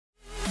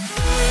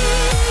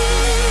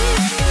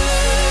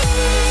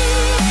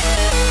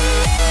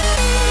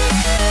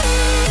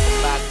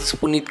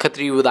Puneet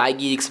Khatri with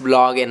iGeeks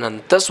blog, and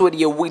on this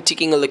video we're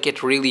taking a look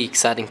at really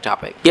exciting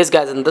topic. Yes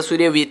guys, in this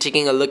video we're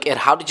taking a look at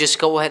how to just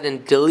go ahead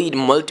and delete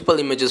multiple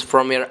images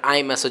from your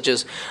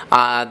iMessages,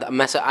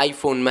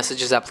 iPhone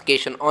messages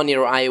application on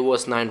your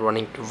iOS 9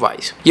 running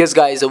device. Yes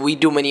guys, we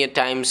do many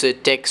times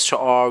text,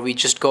 or we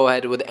just go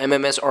ahead with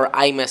MMS or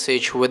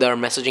iMessage with our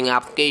messaging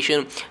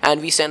application,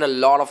 and we send a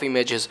lot of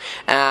images,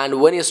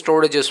 and when your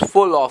storage is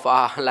full of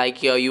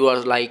you are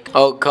like,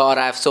 oh god,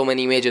 I have so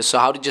many images. So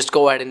how to just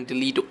go ahead and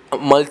delete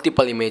multiple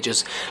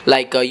images,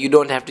 you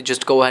don't have to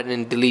just go ahead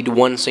and delete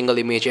one single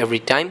image every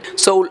time.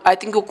 So I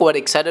think we're quite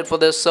excited for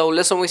this, so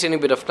let's not waste any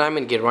bit of time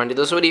and get right into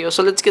this video.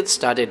 So let's get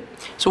started.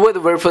 So where the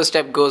very first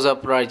step goes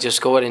up, right,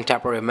 just go ahead and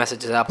tap on your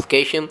messages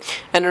application,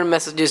 and in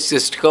messages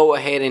just go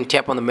ahead and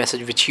tap on the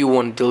message which you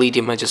want to delete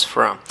images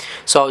from.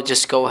 So I'll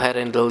just go ahead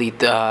and delete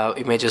the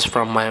images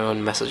from my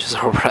own messages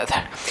or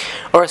rather.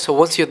 Alright, so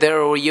once you're there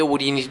over here, what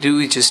you need to do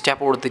is just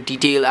tap over the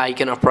detail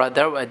icon up right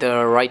there at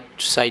the right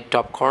side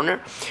top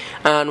corner,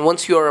 and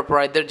once you are up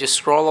right there, just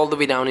scroll all the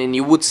way down and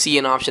you would see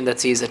an option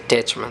that says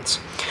attachments.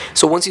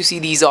 So once you see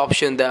these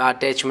options, the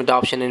attachment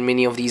option and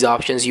many of these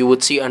options, you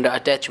would see under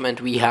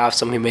attachment we have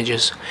some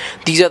images.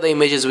 These are the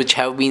images which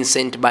have been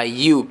sent by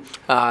you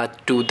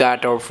to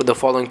that or for the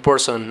following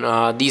person.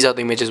 These are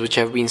the images which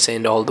have been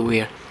sent all the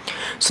way.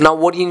 So now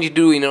what you need to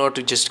do in order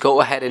to just go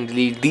ahead and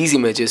delete these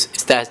images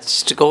is that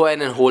just to go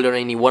ahead and hold on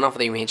any one of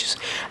the images,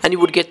 and you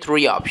would get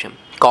three options: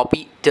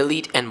 copy,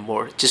 delete and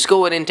more. Just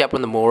go ahead and tap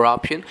on the more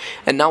option,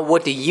 and now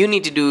what you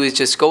need to do is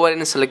just go ahead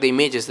and select the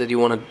images that you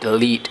want to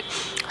delete.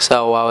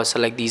 So I will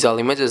select these all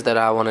images that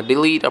I want to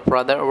delete up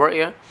rather over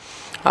here.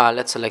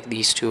 Let's select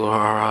these two,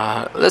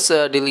 or let's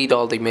delete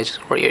all the images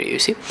over here. You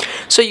see,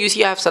 so you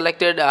see I have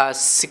selected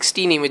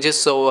 16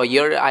 images. So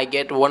here I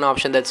get one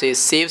option that says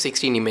save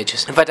 16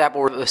 images. If I tap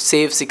over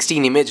save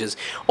 16 images,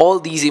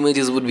 all these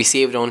images would be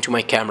saved onto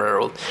my camera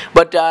roll.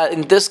 But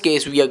in this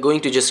case we are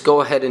going to just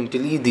go ahead and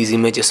delete these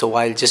images. So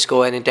I'll just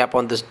go ahead and tap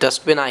on this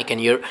dustbin icon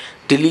here,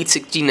 delete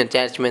 16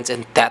 attachments,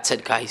 and that's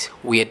it guys,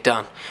 we are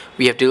done.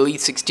 We have deleted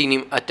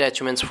 16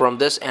 attachments from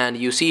this, and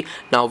you see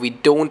now we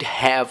don't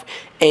have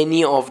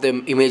any of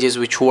the images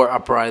which were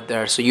up right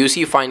there. So you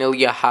see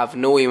finally I have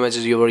no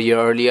images over here.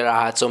 Earlier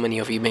I had so many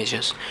of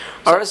images.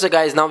 Alright, so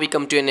guys, now we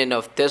come to an end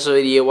of this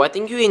video. I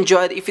think you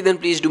enjoyed. If you then,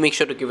 please do make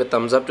sure to give a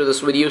thumbs up to this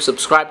video,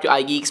 subscribe to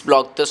iGeeks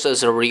blog. This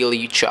is a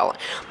really challenge.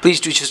 Please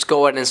do just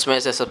go ahead and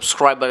smash the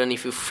subscribe button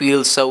if you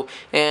feel so,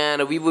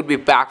 and we would be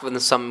back with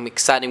some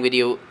exciting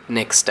video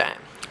next time.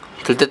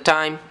 Till the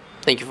time,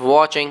 thank you for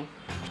watching.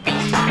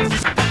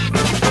 Peace.